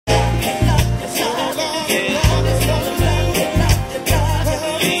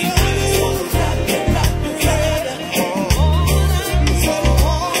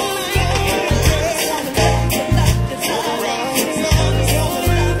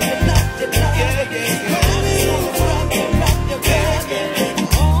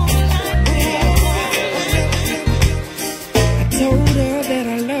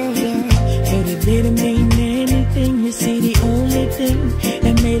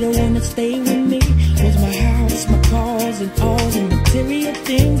would stay with me was my house, my cars, and all the material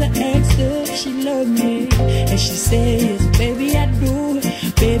things. I asked her if she loved me, and she said yes, baby I do,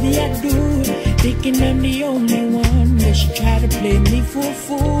 baby I do. Thinking I'm the only one, but she tried to play me for a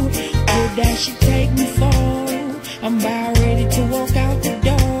fool. What that she take me for? I'm about ready to walk out the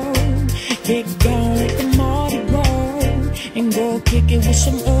door, get gone like the Mardi Gras, and go kick it with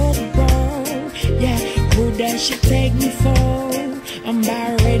some other bro. Yeah, what that she take me for? I'm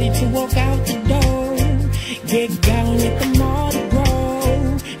about ready to walk out the door, get gone like the Mardi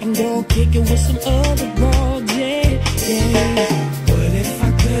Gras, and go kick it with some other bros. Yeah, yeah. What if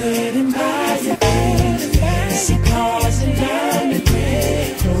I couldn't buy you things, fancy cars and diamond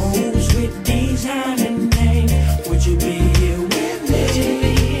rings, clothes with designer names? Would you be here with me?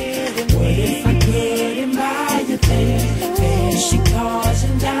 What if I couldn't buy you things, fancy cars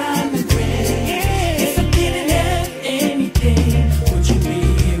and diamond rings? If I didn't have anything, would you be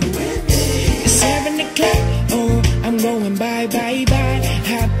here with me? It's 7 o'clock, oh, I'm going bye, bye, bye.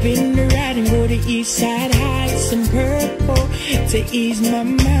 Hop in the ride and go to East Side High, some purple to ease my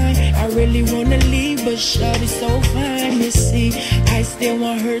mind. I really wanna leave, but shawty's so fine, you see. I still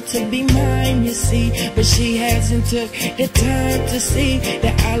want her to be mine, you see, but she hasn't took the time to see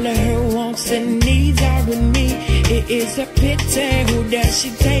that all of her wants and needs are with me. It is a pity, who does she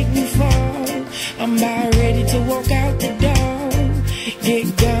take me for? I'm about ready to walk out the door,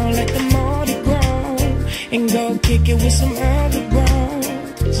 get down like the Mardi Gras, and go kick it with some other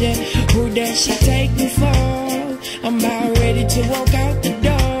bros. Yeah, who does she take me for? I'm about ready to walk out the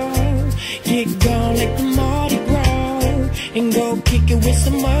door, get gone like the Mardi Gras, and go kick it with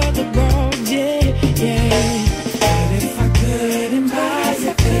some other bros. Yeah, yeah. But if I couldn't buy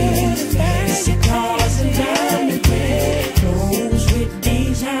you things, fancy cars and diamond rings, clothes with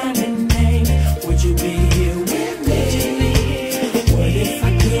designer names, would you be here with me? What if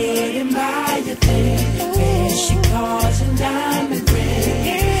I couldn't buy you things, fancy cars and diamond rings?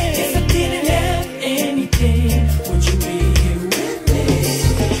 If I didn't have anything, would you be here with me?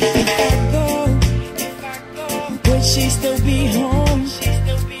 If I go, would she still be home?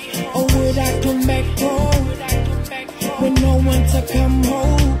 Or would I come back home with no one to come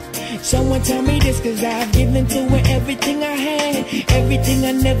home? Someone tell me this, cause I've given to her everything I had, everything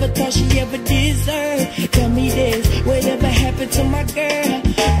I never thought she ever deserved. Tell me this, whatever happened to my girl,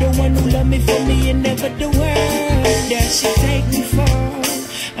 the one who loved me for me and never the world that she take me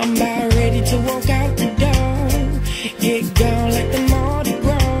for? I'm about ready to walk out the door, get gone like the Mardi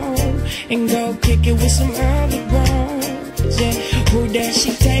Gras, and go kick it with some other bros. Yeah, who does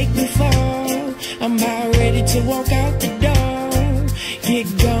she take me for? I'm about ready to walk out